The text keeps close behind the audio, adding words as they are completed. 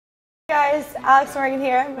Hey guys, Alex Morgan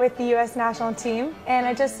here with the U.S. national team, and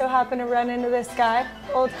I just so happened to run into this guy,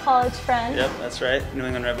 old college friend. Yep, that's right. New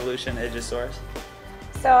England Revolution, AJ Soares.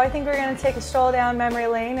 So I think we're going to take a stroll down memory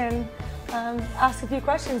lane and ask a few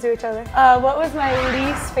questions to each other. What was my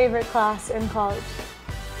least favorite class in college?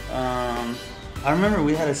 I remember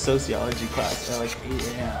we had a sociology class at like 8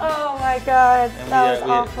 a.m. Oh my god, and that was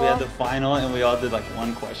awful. We had the final and we all did like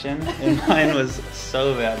one question, and mine was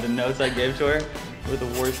so bad. The notes I gave to her were the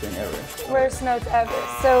worst thing ever. Worst notes ever.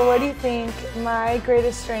 So what do you think my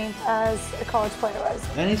greatest strength as a college player was?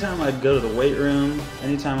 Anytime I'd go to the weight room,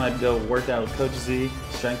 anytime I'd go work out with Coach Z,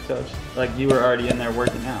 strength coach, like you were already in there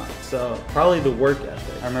working out. So probably the work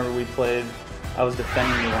ethic. I remember I was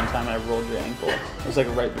defending you one time and I rolled your ankle. It was like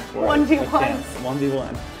right before 1v1.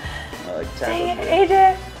 1v1. Dang it,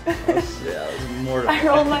 AJ. It was mortal. I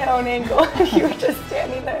rolled my own ankle. You were just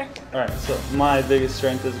standing there. Alright, so my biggest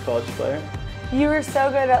strength as a college player? You were so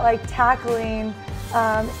good at like tackling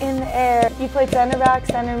in the air. You played center back,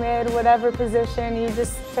 center mid, whatever position. You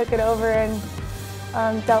just took it over and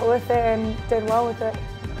dealt with it and did well with it.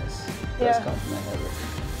 Nice. Yeah. Best compliment ever.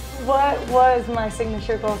 What was my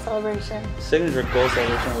signature goal celebration? Signature goal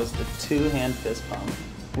celebration was the two-hand fist pump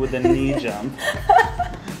with a knee jump.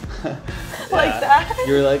 Like that?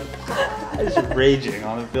 You were like just raging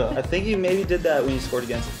on the field. I think you maybe did that when you scored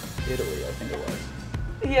against Italy, I think it was.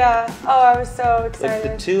 Yeah. Oh, I was so excited.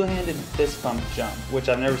 Like the two-handed fist pump jump, which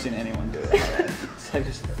I've never seen anyone do it. It's like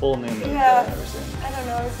just a full new move that I've never seen. I don't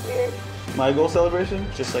know, it's weird. My goal celebration?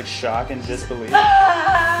 Just like shock and disbelief.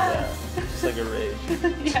 Yeah. Just like a rage.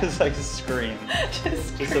 Yeah. Just like a scream.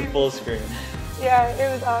 Just a full scream. Yeah, it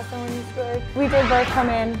was awesome when you scored. We did both come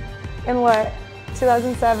in what,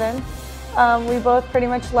 2007. We both pretty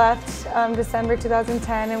much left December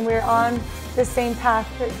 2010, and we're on the same path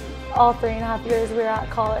for all 3.5 years we were at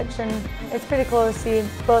college. And it's pretty cool to see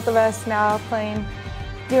both of us now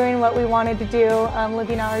doing what we wanted to do,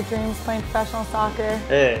 living out our dreams, playing professional soccer.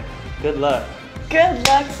 Hey, good luck. Good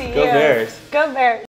luck to you. Go Bears. Go Bears.